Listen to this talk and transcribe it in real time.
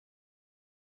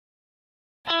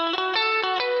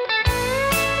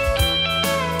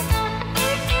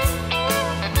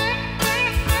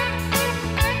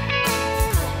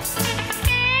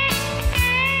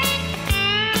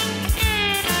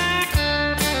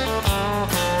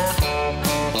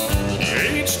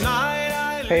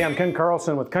Hey, I'm Ken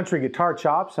Carlson with Country Guitar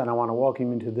Chops, and I want to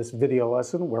welcome you to this video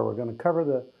lesson where we're going to cover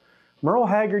the Merle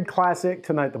Haggard classic,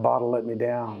 Tonight the Bottle Let Me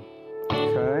Down.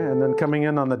 Okay, and then coming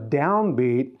in on the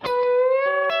downbeat. All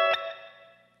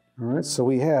right, so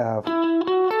we have.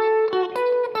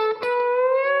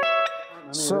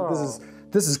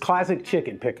 This is classic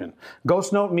chicken picking.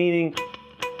 Ghost note meaning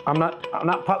I'm not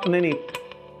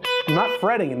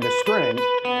fretting in the string.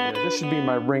 This should be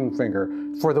my ring finger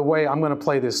for the way I'm going to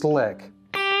play this lick.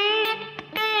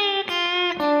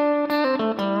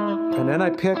 And then I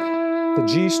pick the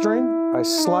G string, I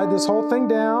slide this whole thing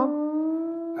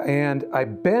down, and I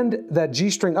bend that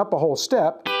G string up a whole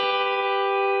step.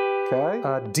 Okay,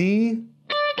 D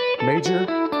major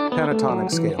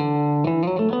pentatonic scale.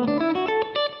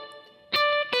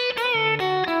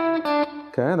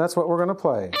 Okay, and that's what we're going to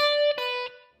play.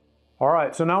 All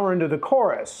right, so now we're into the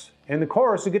chorus. In the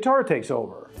chorus, the guitar takes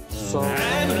over. So.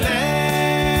 And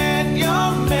let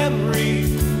your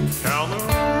memory down the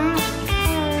road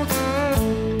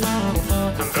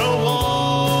and go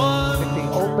on. Pick the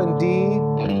open D,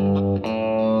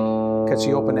 catch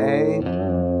the open A.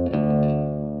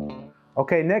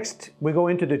 Okay, next we go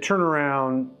into the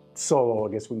turnaround solo,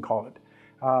 I guess we can call it.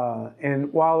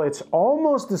 And while it's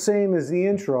almost the same as the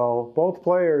intro, both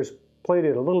players played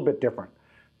it a little bit different.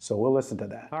 So we'll listen to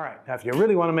that. All right, now if you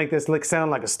really want to make this lick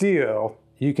sound like a steel,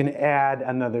 you can add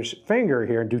another finger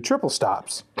here and do triple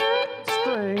stops.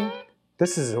 String.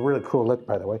 This is a really cool lick,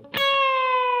 by the way.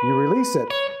 You release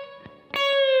it.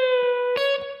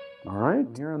 All right,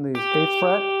 here on the 8th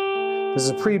fret, this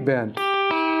is a pre-bend. You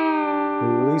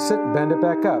release it, bend it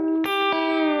back up.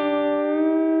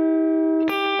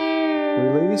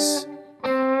 Release.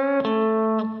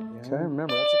 Okay,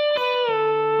 remember that's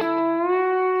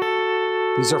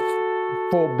these are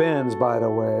full bends, by the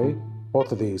way.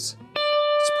 Both of these.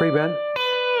 It's pre-bend.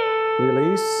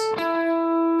 Release.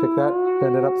 Pick that,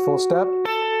 bend it up full step.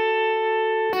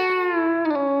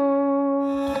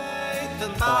 Take the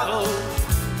bottle,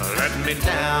 let me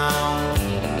down.